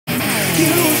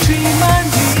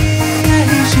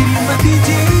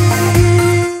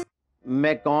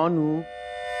मैं कौन हूँ?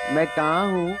 मैं कहाँ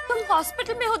हूँ? तुम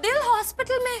हॉस्पिटल में हो दिल,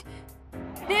 हॉस्पिटल में।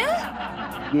 दिल?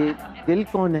 ये दिल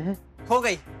कौन है? खो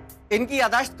गई, इनकी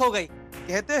याददाश्त खो गई।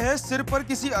 कहते हैं सिर पर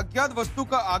किसी अज्ञात वस्तु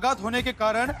का आघात होने के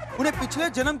कारण उन्हें पिछले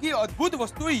जन्म की अद्भुत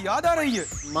वस्तुएं याद आ रही है।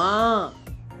 माँ।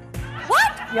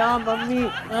 क्या मम्मी?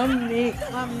 Mummy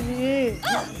mummy.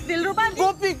 दिलरुबा।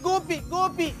 गोपी गोपी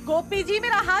गोपी। गोपी जी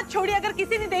मेरा हाथ छोड़िए, अगर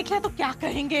किसी ने देख लिया तो क्या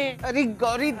कहेंगे? अरे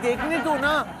गौरी देखने दो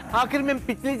ना, आखिर में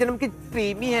पिछले जन्म के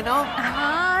प्रेमी है ना।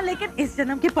 हाँ लेकिन इस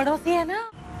जन्म की पड़ोसी है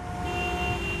ना।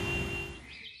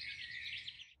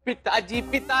 पिताजी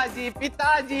पिताजी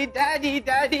पिताजी, डैडी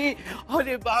डैडी।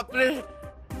 अरे बाप रे,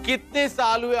 कितने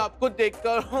साल हुए आपको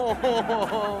देखकर।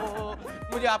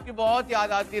 मुझे आपकी बहुत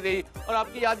याद आती रही और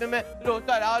आपकी याद में मैं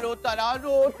रोता रहा।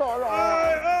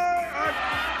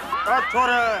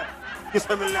 छोरे,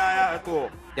 किससे मिलने आया है तू?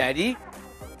 डैडी,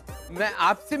 मैं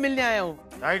आपसे मिलने आया हूँ।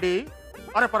 डैडी?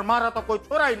 अरे पर मारा तो कोई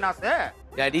छोरा ही ना से।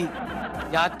 डैडी,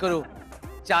 याद करो,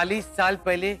 40 साल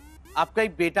पहले आपका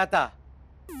एक बेटा था,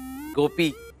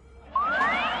 गोपी।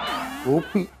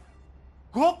 गोपी?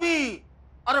 गोपी?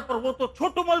 अरे पर वो तो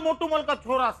छोटूमल मोटूमल का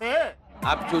छोरा से।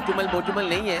 आप छोटूमल मोटूमल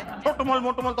नहीं है। छोटूमल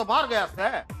मोटूमल तो बाहर गया से।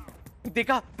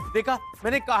 देखा,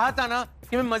 मैंने कहा था ना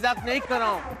कि मैं मजाक नहीं कर रहा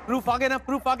हूँ। प्रूफ आ गया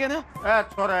ना? ए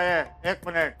छोरा, एक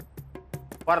मिनट,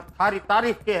 पर थारी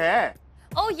तारीफ के है।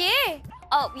 ओ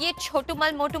ये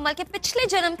छोटूमल मोटूमल के पिछले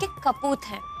जन्म के कपूत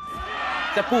हैं।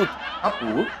 सपूत?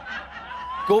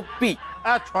 गोपी।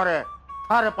 ए छोरे,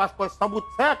 थारे पास कोई सबूत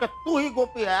है कि तू ही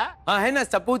गोपी है? हाँ है ना,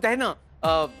 सबूत है ना।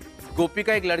 गोपी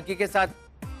का एक लड़की के साथ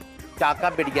टाका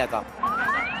बिठ गया था।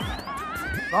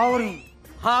 गौरी?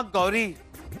 हाँ गौरी।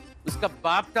 उसका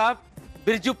बाप था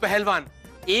बिरजू पहलवान,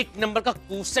 एक नंबर का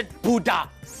कूसट बूढ़ा।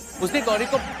 उसने गौरी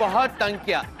को बहुत तंग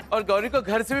किया और गौरी को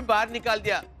घर से भी बाहर निकाल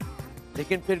दिया।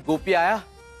 लेकिन फिर गोपी आया,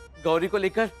 गौरी को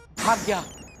लेकर भाग गया।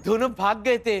 दोनों भाग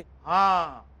गए थे।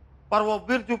 हाँ, पर वो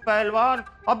बिरजू पहलवान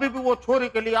अभी भी वो छोरी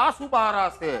के लिए आंसू बहा रहा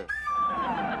से।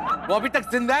 वो अभी तक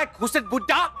जिंदा है, खूसट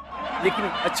बुड्ढा। लेकिन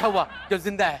अच्छा हुआ जो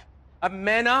जिंदा है। अब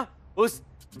मैं ना उस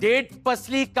डेढ़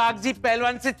पसली कागजी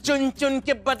पहलवान से चुन चुन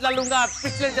के बदला लूंगा,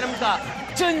 पिछले जन्म का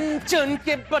चुन चुन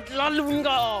के बदला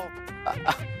लूंगा।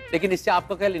 लेकिन इससे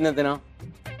आपको क्या लेना देना?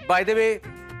 बाय द वे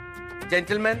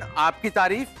जेंटलमैन, आपकी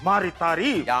तारीफ। मारी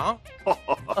तारीफ?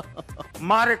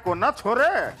 मारे को ना छोरे,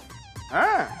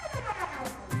 हैं?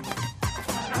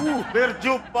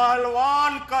 बिरजू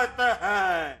पहलवान कहते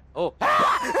हैं।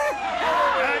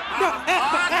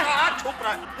 छुप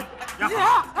रहा है।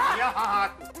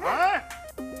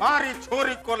 मारी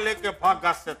छोरी को लेके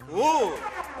भागा से तू।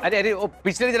 अरे वो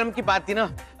पिछले जन्म की बात थी ना।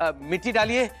 मिट्टी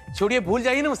डालिए, छोड़िए, भूल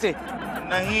जाइए ना उसे।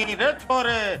 नहीं रे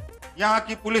छोरे, यहाँ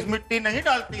की पुलिस मिट्टी नहीं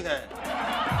डालती है।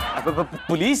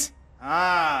 पुलिस?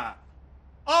 हाँ।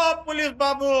 ओ पुलिस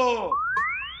बाबू,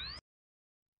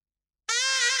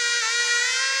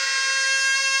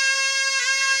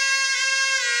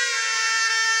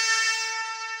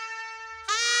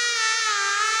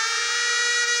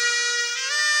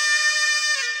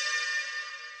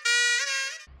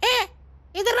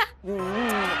 इधर आ।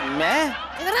 मैं?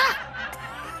 इधर आ।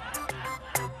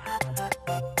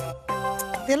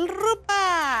 दिलरुबा।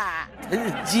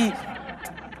 जी।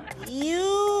 You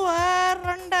are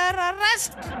under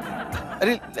arrest.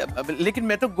 अरे लेकिन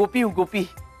मैं तो गोपी हूँ, गोपी।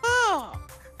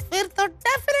 फिर तो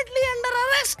डेफिनेटली अंडर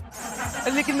अरेस्ट।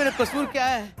 लेकिन मेरा कसूर क्या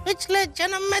है? पिछले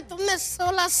जन्म में तुमने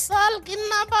 16 साल की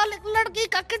नाबालिग लड़की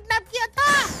का किडनैप किया था।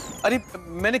 अरे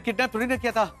मैंने किडनैप थोड़ी ना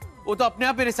किया था, वो तो अपने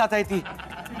आप मेरे साथ आई थी।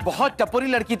 बहुत टपोरी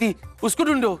लड़की थी, उसको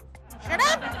ढूंढो। Shut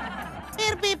up!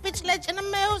 फिर भी पिछले जन्म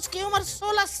में उसकी उम्र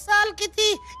 16 साल की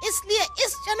थी, इसलिए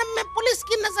इस जन्म में पुलिस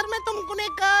की नजर में तुम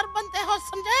गुनहगार बनते हो,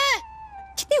 समझे?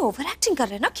 कितनी ओवर एक्टिंग कर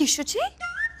रहे हैं ना किशोर जी।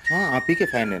 हाँ आप ही के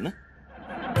फैन है ना।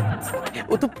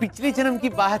 वो तो पिछले जन्म की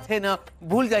बात है ना,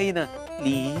 भूल जाइए ना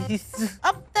प्लीज।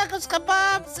 अब तक उसका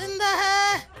बाप जिंदा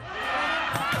है।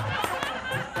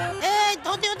 ए,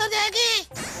 धोती उतर जाएगी।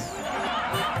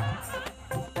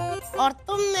 और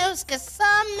तुमने उसके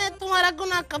सामने तुम्हारा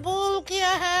गुनाह कबूल किया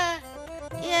है।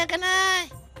 ये कि नहीं?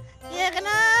 ये कि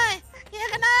नहीं? ये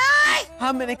कि नहीं?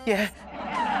 हाँ मैंने किया है,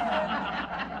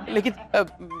 लेकिन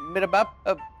मेरा बाप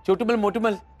छोटूमल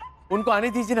मोटूमल, उनको आने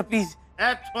दीजिए ना प्लीज।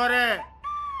 ए छोरे,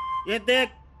 ये देख,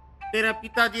 तेरे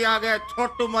पिताजी आ गए,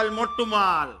 छोटूमल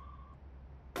मोटूमल।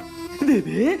 दे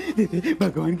दे,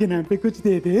 भगवान के नाम पे कुछ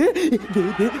दे दे,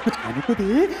 कुछ खाने को दे।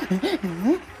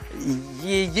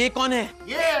 ये कौन है?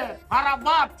 ये हमारा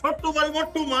बाप छोटूमल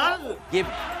मोटूमल। ये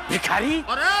भिखारी?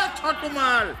 अरे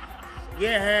छोटूमल,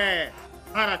 ये है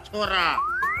हमारा छोरा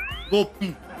गोपी।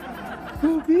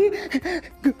 गोपी,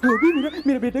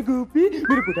 मेरा बेटा गोपी,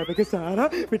 मेरे बुढ़ापे का सहारा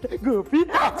बेटा गोपी।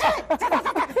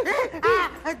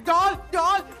 Doll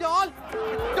doll doll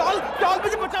doll doll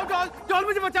मुझे बचाओ, डॉल डॉल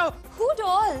मुझे बचाओ। Who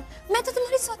doll? मैं तो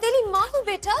तुम्हारी सौतेली माँ हूँ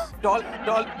बेटा। डॉल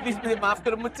डॉल प्लीज मुझे माफ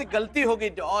करो, मुझसे गलती हो गई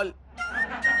डॉल।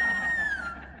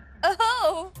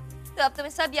 ओह, तो अब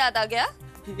तुम्हें सब याद आ गया?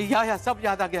 या सब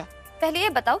याद आ गया। पहले ये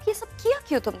बताओ कि ये सब किया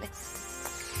क्यों तुमने?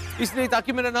 इसलिए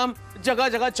ताकि मेरा नाम जगह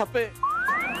जगह छपे।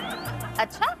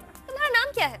 अच्छा, तुम्हारा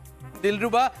नाम क्या है?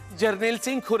 दिलरुबा जर्नैल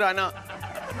सिंह खुराना।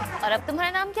 और अब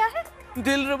तुम्हारा नाम क्या है?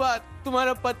 दिलरुबा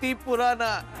तुम्हारा पति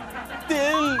पुराना।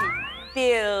 दिल,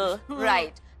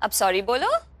 राइट। अब सॉरी बोलो।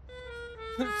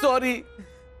 सॉरी।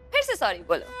 फिर से सॉरी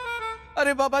बोलो।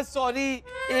 अरे बाबा सॉरी,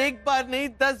 एक बार नहीं,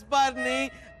 10 बार नहीं,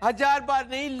 1000 बार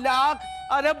नहीं, लाख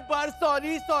अरब बार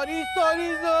sorry sorry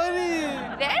sorry sorry.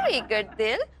 Very good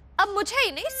दिल। अब मुझे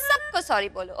ही नहीं सबको सॉरी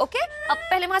बोलो, ओके? अब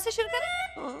पहले वहां से शुरू करें।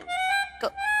 तो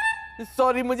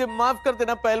सॉरी, मुझे माफ कर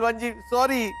देना पहलवान जी,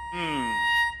 सॉरी।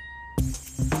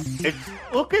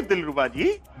 इट्स ओके दिलरुबा जी।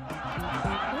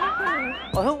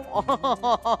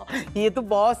 ये तो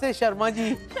बॉस है शर्मा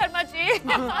जी। शर्मा जी।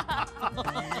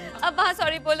 अब वहां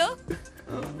सॉरी बोलो।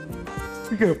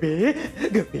 गोपी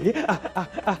गोपी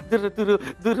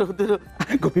दूर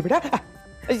गोपी बेटा।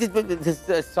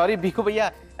 सॉरी भिखू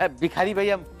भैया, भिखारी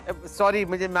भैया, सॉरी,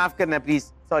 मुझे माफ करना प्लीज,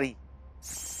 सॉरी।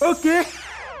 ओके।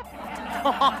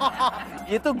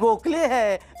 ये तो गोखले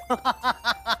है।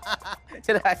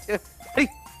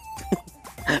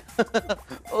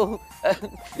 ओह,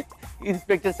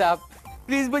 इंस्पेक्टर साहब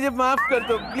प्लीज मुझे माफ कर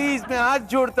दो, प्लीज मैं हाथ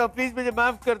जोड़ता हूँ, प्लीज मुझे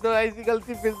माफ कर दो, ऐसी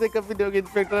गलती फिर से कभी नहीं होगी।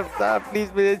 इंस्पेक्टर साहब प्लीज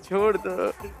मुझे छोड़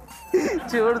दो,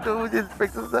 छोड़ दो मुझे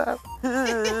इंस्पेक्टर साहब।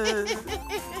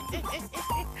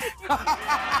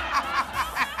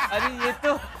 अरे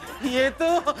ये तो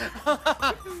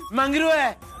मंगरू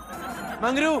है।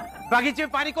 मंगरू, बगीचे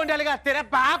में पानी कौन डालेगा? तेरा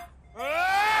बाप।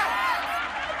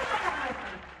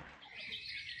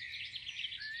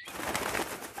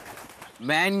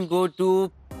 Man go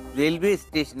to railway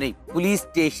station, नहीं पुलिस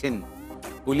स्टेशन।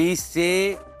 पुलिस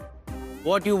से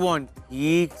व्हाट यू वांट,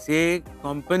 ही से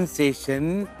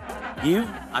कंपनसेशन गिव,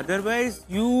 अदरवाइज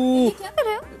यू। क्या कर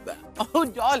रहे हो? ओह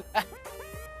डॉल,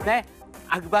 मैं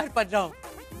अखबार पढ़ रहा हूँ।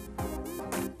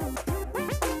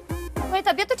 तुम्हारी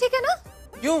तबीयत तो ठीक है ना?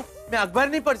 क्यों, मैं अखबार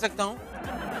नहीं पढ़ सकता हूँ?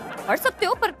 पढ़ सकते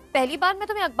हो, पर पहली बार मैं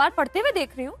तुम्हें अखबार पढ़ते हुए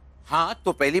देख रही हूँ। हाँ,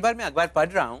 तो पहली बार मैं अखबार पढ़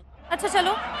रहा हूँ। अच्छा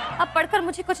चलो, अब पढ़कर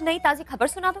मुझे कुछ नई ताजी खबर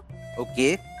सुना दो।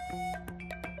 ओके।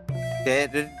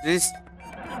 Terrorist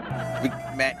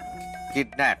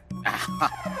kidnap.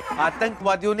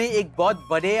 आतंकवादियों ने एक बहुत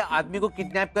बड़े आदमी को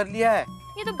किडनैप कर लिया है।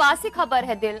 ये तो बासी खबर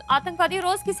है दिल। आतंकवादी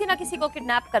रोज किसी ना किसी को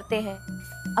किडनैप करते हैं।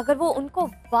 अगर वो उनको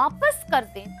वापस कर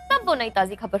दें, तब वो नई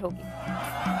ताजी खबर होगी।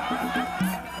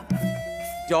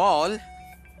 जॉल,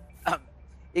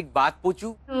 एक बात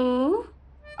पूछूं?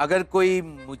 अगर कोई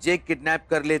मुझे किडनैप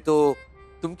कर ले तो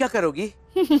तुम क्या करोगी?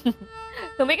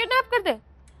 तुम्हें किडनैप कर दे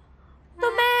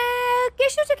तो मैं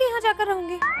केशव जी के यहाँ जाकर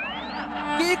रहूंगी।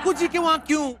 केकू जी के वहाँ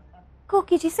क्यों?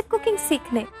 कोकी जी से कुकिंग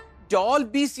सीखने। Doll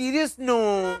be serious. No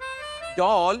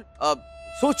doll,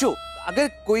 सोचो, अगर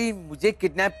कोई मुझे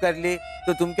किडनैप कर ले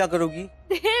तो तुम क्या करोगी?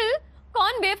 दिल,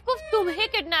 कौन बेवकूफ तुम्हें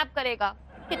किडनैप करेगा?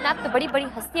 किडनैप तो बड़ी बड़ी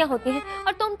हस्तियां होती हैं,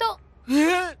 और तुम तो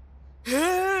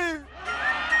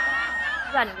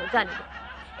जाने दो, जाने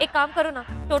दो। एक काम करो ना,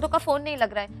 टोटो का फोन नहीं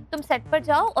लग रहा है, तुम सेट पर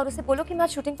जाओ और उसे बोलो कि मैं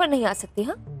शूटिंग पर नहीं आ सकती।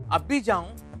 हाँ अब भी जाऊं?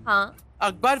 हाँ,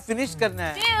 अखबार फिनिश करना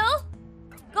है।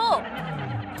 गो।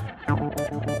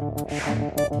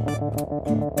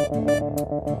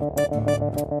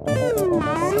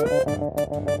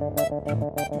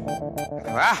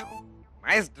 वाह,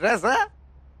 नाइस ड्रेस है,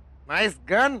 नाइस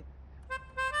गन,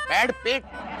 बैड पेट,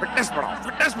 फिटनेस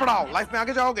बढ़ाओ, लाइफ में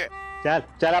आगे जाओगे। चल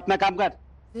चल अपना काम कर।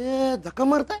 ये धक्का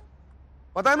मारता है।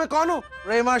 पता है मैं कौन हूँ?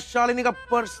 प्रेमा शालिनी का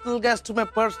पर्सनल गेस्ट हूँ मैं,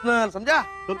 पर्सनल, समझा?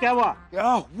 तो क्या हुआ? क्या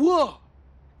हुआ?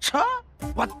 अच्छा,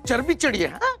 बहुत चर्बी चढ़ी है,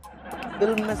 हाँ?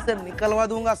 दिल में से निकलवा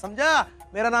दूंगा, समझा?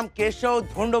 मेरा नाम केशव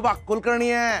धोंडोबा कुलकर्णी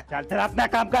है। चल चल अपना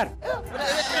काम कर।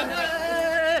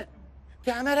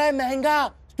 कैमरा है महंगा,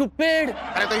 स्टूपिड।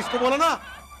 अरे तो इसको बोलो ना,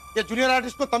 ये जूनियर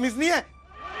आर्टिस्ट को तमीज नहीं है।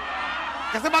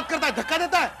 कैसे बात करता है, धक्का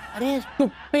देता है। अरे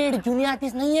स्टूपिड, जूनियर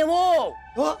आर्टिस्ट नहीं है वो।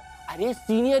 तो? अरे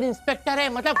सीनियर इंस्पेक्टर है,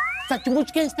 मतलब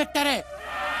सचमुच के इंस्पेक्टर है।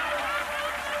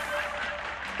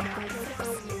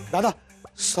 दादा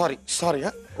सॉरी सॉरी।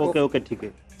 ओके ओके ठीक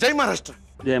है। जय महाराष्ट्र।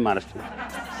 जय महाराष्ट्र।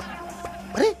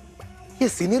 अरे ये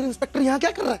सीनियर इंस्पेक्टर यहाँ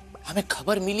क्या कर रहा है? हमें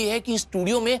खबर मिली है कि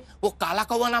स्टूडियो में वो काला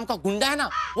कौवा नाम का गुंडा है ना,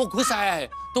 वो घुस आया है,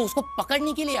 तो उसको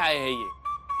पकड़ने के लिए आए हैं ये।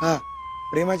 हाँ,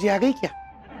 प्रेमा जी आ गई क्या?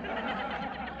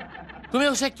 तुम्हें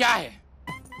उसे क्या है?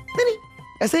 नहीं,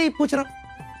 ऐसे ही पूछ रहा हूँ।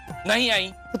 नहीं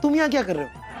आई। तो तुम यहाँ क्या कर रहे हो?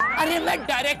 अरे मैं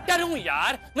डायरेक्टर हूँ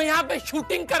यार, मैं यहाँ पे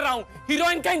शूटिंग कर रहा हूँ,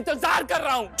 हीरोइन का इंतजार कर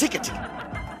रहा हूँ। ठीक है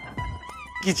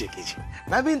कीजिए कीजिए,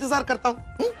 मैं भी इंतजार करता हूँ।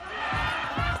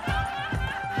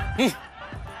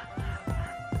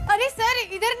 अरे सर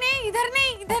इधर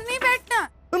नहीं बैठना।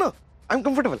 No I am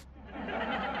comfortable.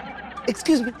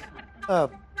 Excuse me,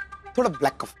 थोड़ा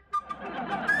ब्लैक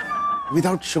कॉफी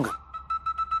विदाउट शुगर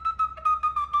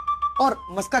और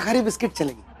मस्का खारी बिस्किट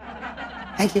चलेगी।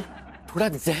 Thank you. थोड़ा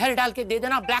जहर डाल के दे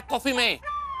देना ब्लैक कॉफी में।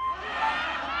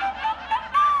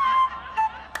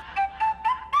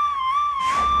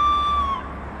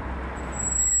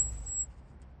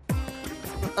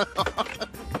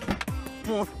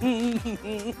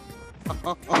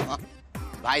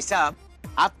 भाई साहब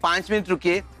आप 5 मिनट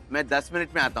रुकिए, मैं 10 मिनट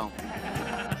में आता हूँ।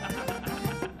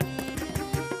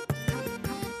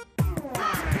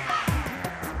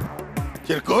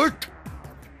 चिरकुट,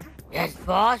 यस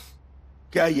बॉस।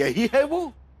 क्या यही है वो?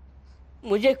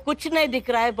 मुझे कुछ नहीं दिख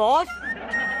रहा है बॉस।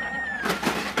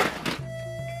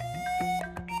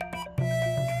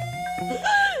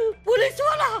 पुलिस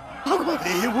वाला।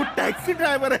 अरे वो टैक्सी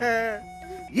ड्राइवर है।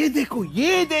 ये देखो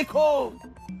ये देखो।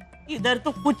 इधर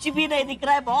तो कुछ भी नहीं दिख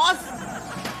रहा है बॉस।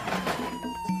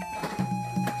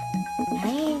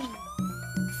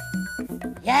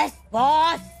 यस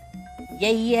बॉस,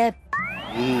 यही है।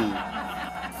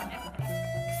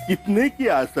 कितने की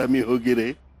आसामी होगी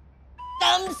रे?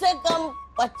 कम से कम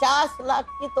 50 लाख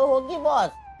की तो होगी बॉस।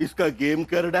 इसका गेम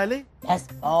कर डाले। Yes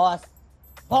boss.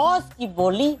 बॉस की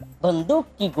बोली बंदूक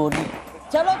की गोली,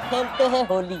 चलो खेलते हैं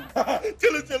होली।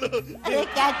 चलो चलो। अरे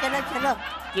क्या चलो चलो,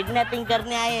 किडनैपिंग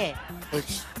करने आए हैं।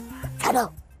 चलो।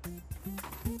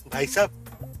 भाई साहब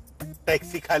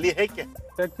टैक्सी खाली है क्या?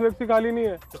 टैक्सी खाली नहीं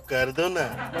है। तो कर दो ना।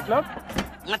 मतलब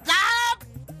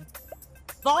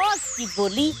बॉस की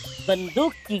बोली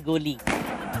बंदूक की गोली।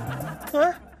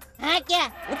 हाँ क्या?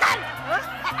 उतर।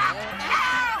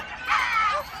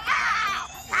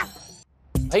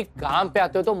 भाई काम पे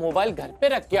आते हो तो मोबाइल घर पे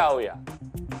रख के आओ यार।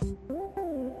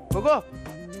 रुको,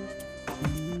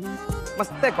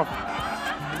 मस्त है कॉफी।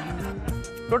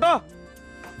 टोटो,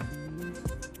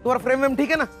 तुम्हारा फ्रेम वेम ठीक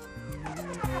है ना?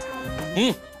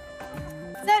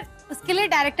 सर उसके लिए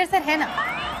डायरेक्टर सर है ना।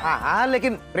 हाँ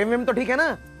लेकिन फ्रेम वेम तो ठीक है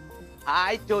ना?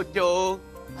 हाय चोचो।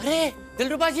 अरे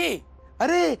दिलरुबा जी।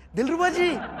 अरे दिलरुबा जी,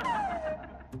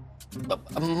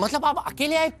 मतलब आप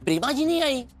अकेले आए, प्रेमा जी नहीं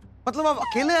आई? मतलब आप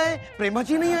अकेले आए, प्रेमा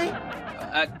जी नहीं आई?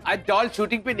 आज डॉल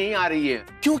शूटिंग पे नहीं आ रही है।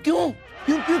 क्यों क्यों?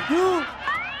 क्यों?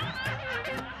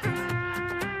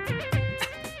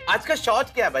 आज का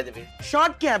शॉट क्या है बाय द वे?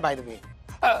 शॉट क्या है by the way?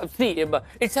 See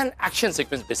it's an action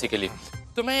sequence basically.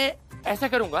 तो मैं ऐसा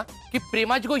करूंगा कि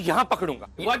प्रेमा जी को यहाँ पकड़ूंगा।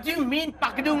 What do you mean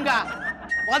पकड़ूंगा?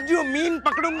 What do you mean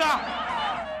पकड़ूंगा?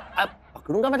 अब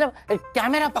पकड़ूंगा मतलब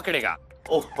कैमरा पकड़ेगा।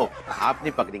 ओहो आप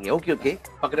नहीं पकड़ेंगे। ओके ओके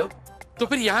पकड़ो। तो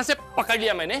फिर यहाँ से पकड़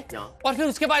लिया मैंने और फिर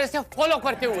उसके बाद ऐसे फॉलो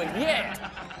करते हुए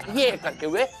ये करते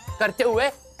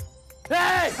हुए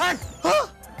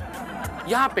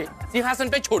यहाँ पे सिंहासन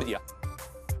पे छोड़ दिया।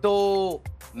 तो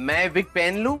मैं विग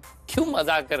पहन लूं? क्यों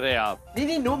मजाक कर रहे हैं आप?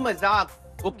 नहीं नो मजाक।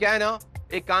 वो क्या है ना,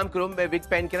 एक काम करो, मैं विग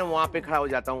पहन के ना वहां पे खड़ा हो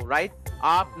जाता हूँ, राइट?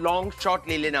 आप लॉन्ग शॉट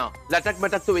ले लेना, लटक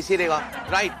मटक तो वैसे रहेगा,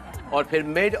 राइट? और फिर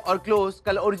मिड और क्लोज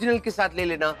कल ओरिजिनल के साथ ले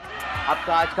लेना।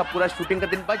 आपका आज का पूरा शूटिंग का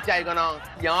दिन बच जाएगा ना।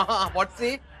 यहाँ व्हाट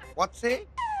से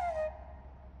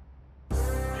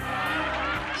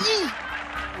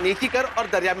नेकी कर और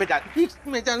दरिया में डाल।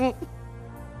 मैं जानू,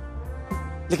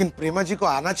 लेकिन प्रेमा जी को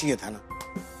आना चाहिए था ना।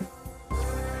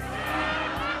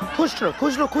 खुश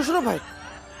रहो भाई,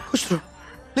 खुश रहो।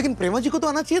 लेकिन प्रेमा जी को तो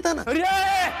आना चाहिए था ना।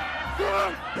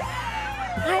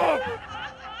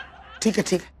 ठीक है।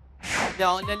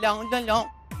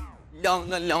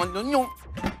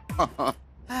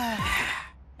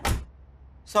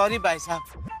 सॉरी भाई साहब,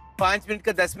 5 मिनट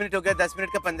का 10 मिनट हो गया, 10 मिनट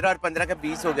का 15 और 15 का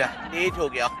 20 हो गया, लेट हो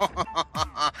गया।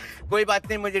 कोई बात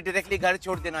नहीं, मुझे डायरेक्टली घर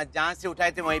छोड़ देना, जहाँ से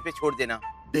उठाए थे वहीं पे छोड़ देना।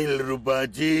 दिलरुबा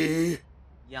जी।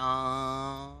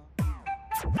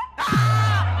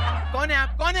 कौन है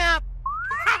आप?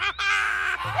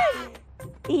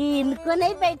 इनको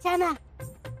नहीं पहचाना?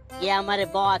 ये हमारे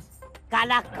बॉस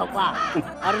काला कौवा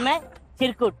और मैं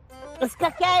चिरकुट। उसका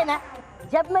क्या है ना,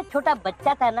 जब मैं छोटा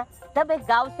बच्चा था ना, तब एक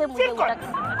गांव से मुझे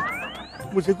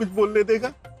मुझे कुछ बोलने देगा?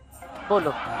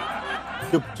 बोलो।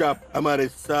 चुपचाप हमारे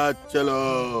साथ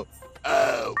चलो।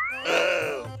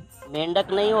 मेंढक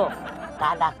नहीं हो,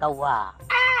 काला कौवा।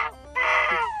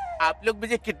 आप लोग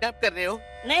मुझे किडनैप कर रहे हो?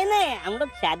 नहीं, हम लोग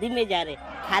शादी में जा रहे,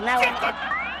 खाना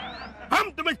हम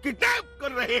तुम्हें किडनैप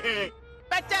कर रहे हैं।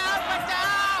 बचाओ।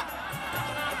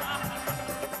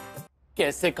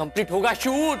 कैसे कंप्लीट होगा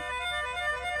शूट?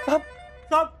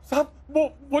 साहब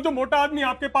वो जो मोटा आदमी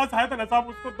आपके पास आया था ना साहब,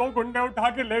 उसको 2 गुंडे उठा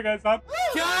के ले गए साहब।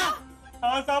 क्या?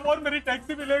 हाँ साहब, और मेरी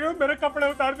टैक्सी भी ले गए, मेरे कपड़े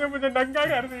उतार के मुझे नंगा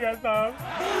कर दिया साहब।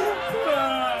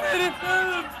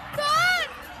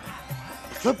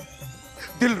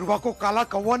 दिलरुबा को काला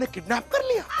कौवा ने किडनैप कर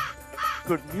लिया।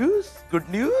 Good news, good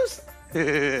news.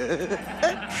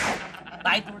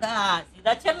 भाई थोड़ा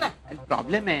सीधा चलना।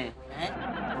 प्रॉब्लम है।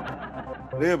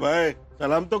 अरे भाई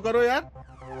सलाम तो करो यार,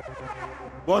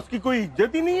 बॉस की कोई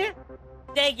इज्जत ही नहीं है।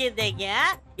 देंगे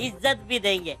हाँ, इज्जत भी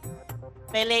देंगे।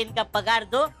 पहले इनका पगार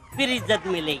दो, फिर इज्जत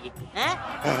मिलेगी।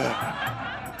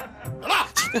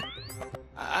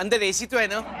 अंदर एसी तो है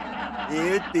ना?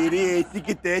 ये तेरी एसी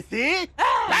की तैसी।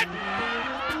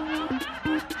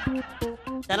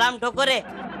 सलाम ठोको रे।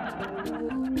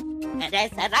 अरे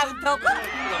सलाम ठोको।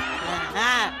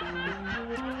 हाँ।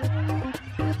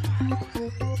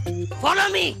 Follow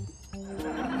me.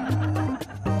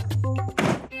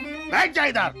 बैठ जा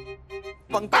इधर।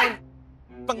 पंकौन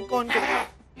को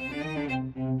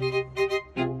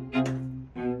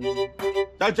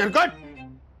चल चिरकुट,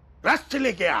 रस्सी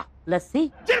लेके आ। लस्सी?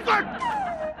 चिरकुट,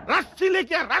 रस्सी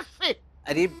लेके आ, रस्सी।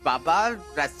 अरे बाबा,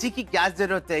 रस्सी की क्या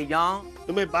जरूरत है यहाँ?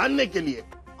 तुम्हें बांधने के लिए।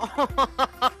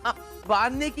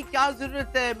 बांधने की क्या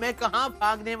जरूरत है? मैं कहाँ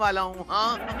भागने वाला हूँ?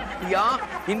 हाँ,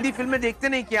 यहाँ हिंदी फिल्में देखते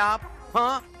नहीं क्या आप?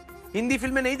 हाँ, हिंदी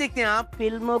फिल्में नहीं देखते आप?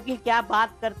 फिल्मों की क्या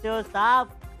बात करते हो साहब?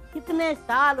 कितने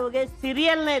साल हो गए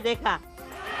सीरियल नहीं देखा।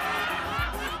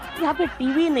 यहाँ पे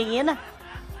टीवी नहीं है ना।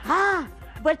 हाँ,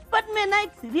 बचपन में ना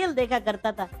एक सीरियल देखा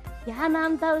करता था। क्या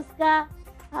नाम था उसका?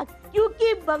 हाँ,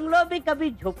 क्योंकि बंगलो भी कभी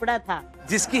झोपड़ा था,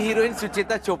 जिसकी हीरोइन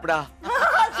सुचेता चोपड़ा।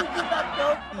 सुचिता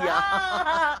चोपड़ा।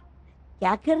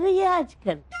 क्या कर रही है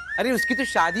आजकल? अरे उसकी तो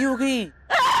शादी हो गई।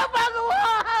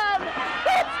 भगवान!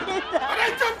 अरे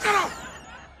चुप करो,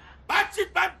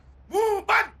 बातचीत बंद, मुंह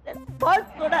बंद। बहुत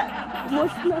थोड़ा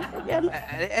इमोशनल हो गया ना।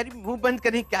 अरे मुंह बंद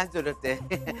करने की क्या जरूरत है?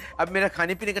 अब मेरा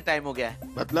खाने पीने का टाइम हो गया है।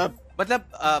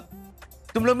 मतलब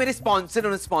तुम लोग मेरे स्पॉन्सर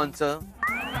हो।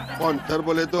 स्पॉन्सर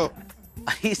बोले तो?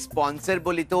 अरे स्पॉन्सर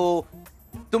बोली तो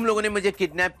तुम लोगों ने मुझे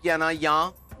किडनैप किया ना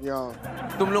यहाँ,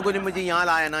 तुम लोगों ने मुझे यहाँ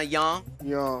लाया ना यहाँ,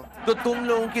 तो तुम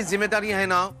लोगों की जिम्मेदारी है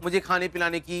ना मुझे खाने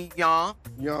पिलाने की यहाँ।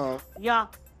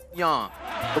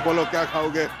 तो बोलो क्या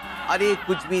खाओगे? अरे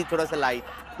कुछ भी, थोड़ा सा लाइट।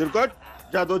 चिरकुट,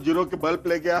 जा 2 जीरो के बल्ब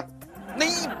लेके आ।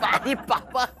 नहीं अरे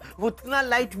पापा, उतना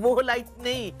लाइट, वो लाइट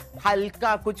नहीं,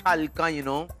 हल्का, कुछ हल्का, यू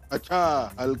नो।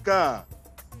 अच्छा हल्का,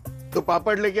 तो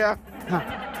पापड़ लेके आ।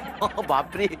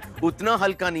 बाप रे, उतना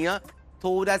हल्का नहीं है,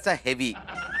 थोड़ा सा हेवी।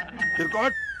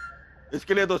 चिरकुट,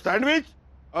 इसके लिए 2 सैंडविच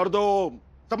और 2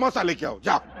 समोसा लेके आओ,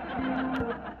 जा।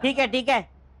 ठीक है।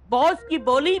 बॉस की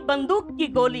बोली, बंदूक की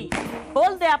गोली,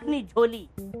 खोल दे अपनी झोली।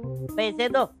 पैसे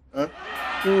दो।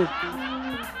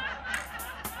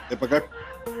 ये पकड़।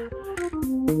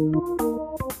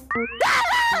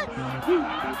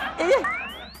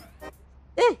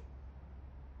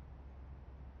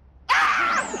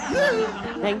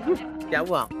 Thank you. क्या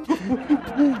हुआ?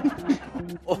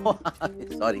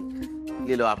 सॉरी,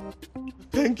 ले लो आप।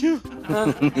 Thank you.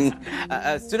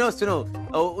 सुनो,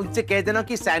 उनसे कह देना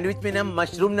कि सैंडविच में ना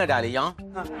मशरूम ना डाले यहाँ।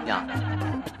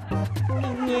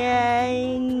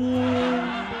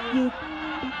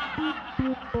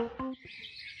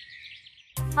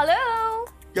 हेलो,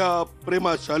 क्या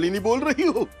प्रेमा शालिनी बोल रही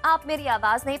हो? आप मेरी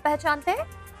आवाज नहीं पहचानते?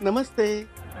 नमस्ते।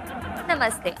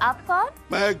 नमस्ते, आप कौन?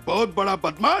 मैं एक बहुत बड़ा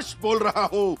बदमाश बोल रहा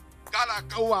हूँ, काला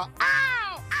कौवा।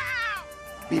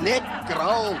 Black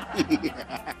crow.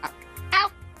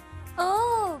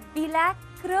 ओह, black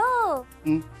crow.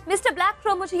 Mister black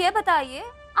crow, मुझे ये बताइए,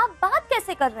 आप बात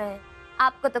कैसे कर रहे हैं?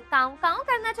 आपको तो काऊ काऊ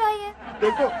करना चाहिए।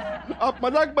 देखो, आप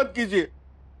मजाक मत कीजिए,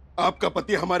 आपका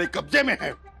पति हमारे कब्जे में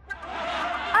है।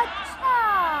 अच्छा,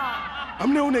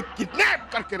 हमने उन्हें किडनैप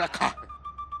करके रखा है।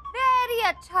 वेरी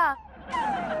अच्छा,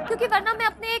 क्योंकि वरना मैं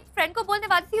अपने एक फ्रेंड को बोलने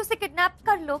वाली थी उसे किडनैप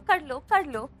कर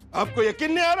लो। आपको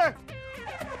यकीन नहीं आ रहा?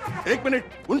 1 मिनट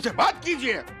उनसे बात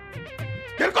कीजिए।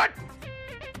 चिरकुट,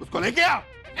 उसको लेके आओ।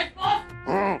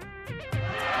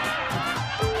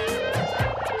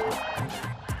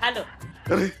 हेलो।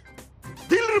 अरे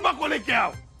दिलरुबा को लेके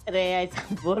आओ। अरे ऐसा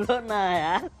बोलो ना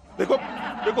यार। देखो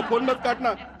फोन मत काटना,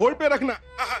 होल्ड पे रखना।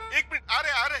 1 मिनट, आ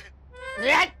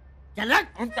रहे। चल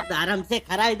आराम से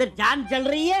खड़ा, इधर जान जल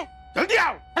रही है। जल्दी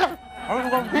आओ।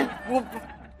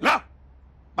 लो,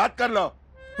 बात कर लो।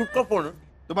 किसका फोन?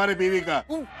 तुम्हारी बीवी का।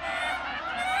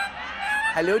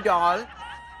 Hello doll.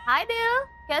 हाय डियर,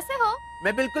 कैसे हो?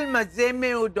 मैं बिल्कुल मजे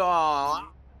में हूँ डॉल।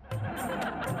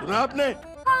 सुना आपने?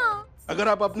 हाँ। अगर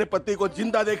आप अपने पति को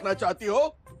जिंदा देखना चाहती हो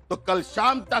तो कल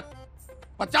शाम तक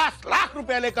 50 लाख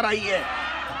रुपए लेकर आइए।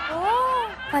 ओह,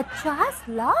 50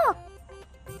 लाख?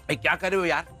 क्या कर रहे हो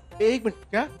यार? 1 मिनट,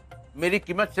 क्या? मेरी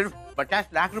कीमत सिर्फ 50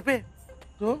 लाख रुपए।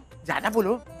 तो ज्यादा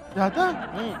बोलो। ज्यादा?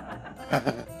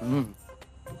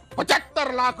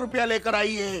 75 लाख रुपया लेकर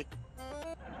आइए।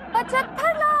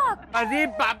 75 लाख? अरे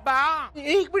बाबा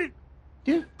 1 मिनट,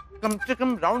 क्या? कम से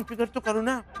कम राउंड फिगर तो करो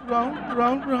ना।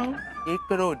 राउंड 1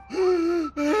 करोड़।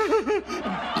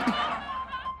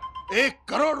 1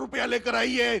 करोड़ रुपया लेकर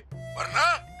आइए, वरना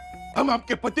हम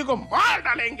आपके पति को मार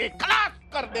डालेंगे, खलास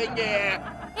कर देंगे।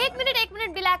 एक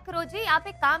मिनट ब्लैक क्रो जी, आप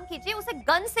एक काम कीजिए, उसे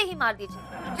गन से ही मार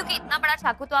दीजिए, क्योंकि इतना बड़ा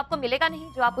चाकू तो आपको मिलेगा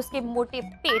नहीं जो आप उसके मोटे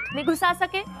पेट में घुसा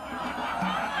सके।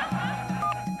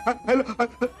 हेलो,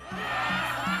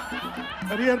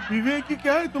 अरे यार विवेक की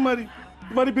क्या है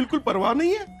तुम्हारी बिल्कुल परवाह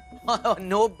नहीं है?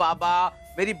 नो बाबा,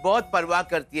 मेरी बहुत परवाह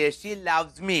करती है। She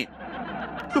loves me.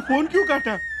 तो फोन क्यों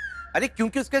काटा? अरे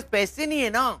क्योंकि उसके पास पैसे नहीं है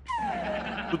ना।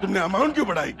 तो तुमने अमाउंट क्यों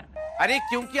बढ़ाई? अरे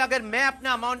क्योंकि अगर मैं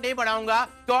अपना अमाउंट नहीं बढ़ाऊंगा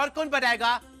तो और कौन बढ़ाएगा?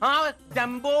 हाँ,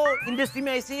 जंबो इंडस्ट्री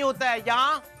में ऐसे ही होता है।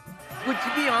 यहाँ कुछ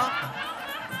भी। हाँ,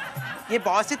 ये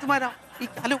बॉस है तुम्हारा।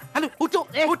 हेलो उठो,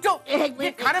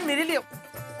 ये खाना मेरे लिए।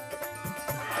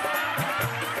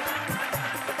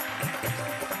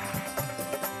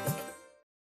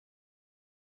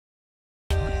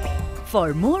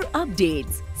 For more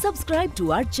updates, subscribe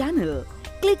to our channel,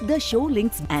 click the show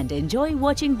links and enjoy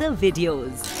watching the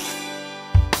videos.